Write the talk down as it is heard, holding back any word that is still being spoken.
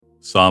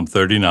Psalm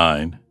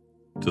 39,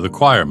 to the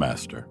choir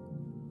master,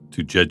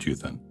 to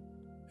Jeduthun,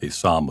 a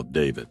psalm of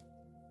David.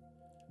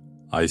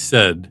 I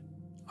said,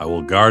 I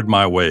will guard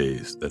my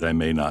ways, that I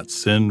may not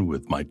sin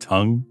with my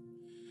tongue.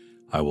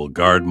 I will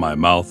guard my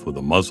mouth with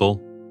a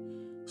muzzle,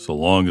 so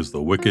long as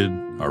the wicked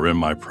are in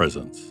my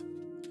presence.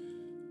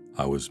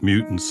 I was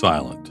mute and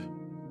silent.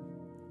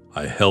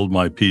 I held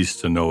my peace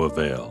to no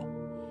avail,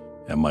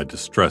 and my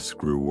distress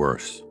grew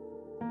worse.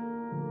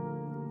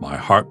 My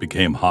heart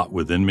became hot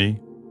within me.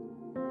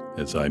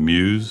 As I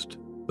mused,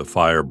 the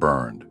fire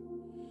burned.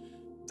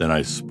 Then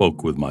I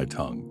spoke with my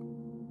tongue.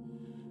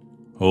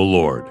 O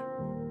Lord,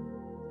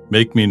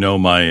 make me know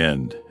my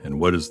end and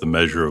what is the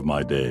measure of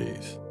my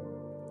days.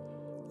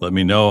 Let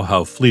me know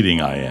how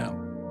fleeting I am.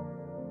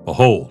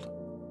 Behold,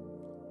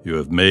 you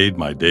have made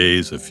my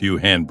days a few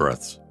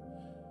handbreadths,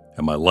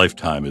 and my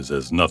lifetime is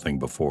as nothing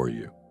before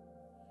you.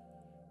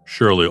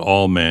 Surely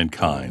all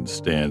mankind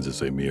stands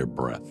as a mere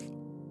breath.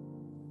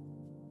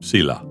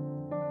 Selah.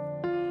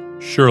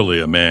 Surely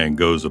a man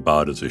goes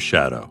about as a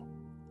shadow.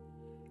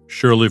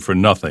 Surely for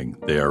nothing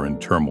they are in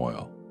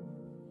turmoil.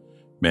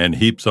 Man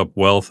heaps up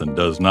wealth and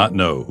does not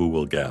know who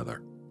will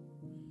gather.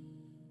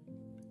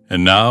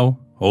 And now,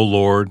 O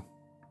Lord,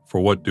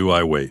 for what do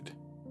I wait?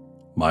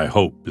 My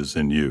hope is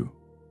in you.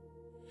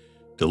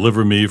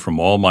 Deliver me from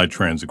all my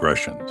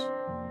transgressions.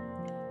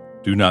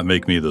 Do not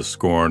make me the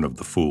scorn of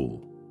the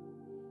fool.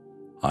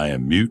 I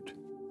am mute.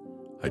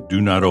 I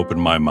do not open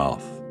my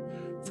mouth,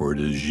 for it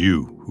is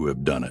you who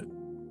have done it.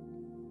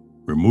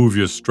 Remove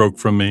your stroke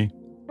from me.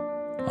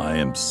 I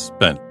am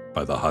spent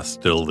by the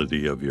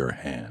hostility of your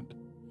hand.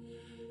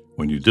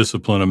 When you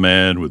discipline a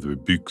man with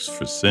rebukes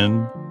for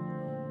sin,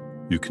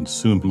 you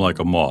consume like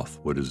a moth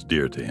what is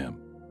dear to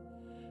him.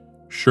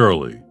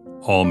 Surely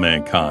all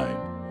mankind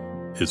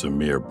is a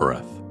mere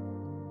breath.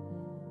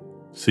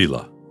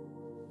 Selah.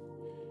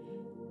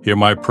 Hear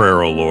my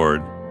prayer, O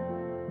Lord,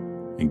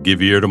 and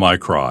give ear to my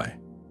cry.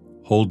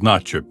 Hold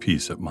not your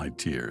peace at my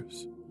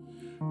tears.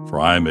 For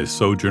I am a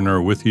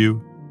sojourner with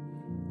you,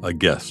 a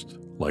guest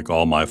like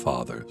all my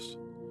fathers.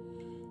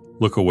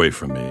 Look away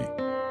from me,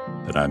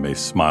 that I may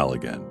smile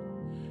again,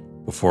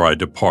 before I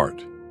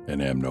depart and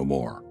am no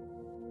more.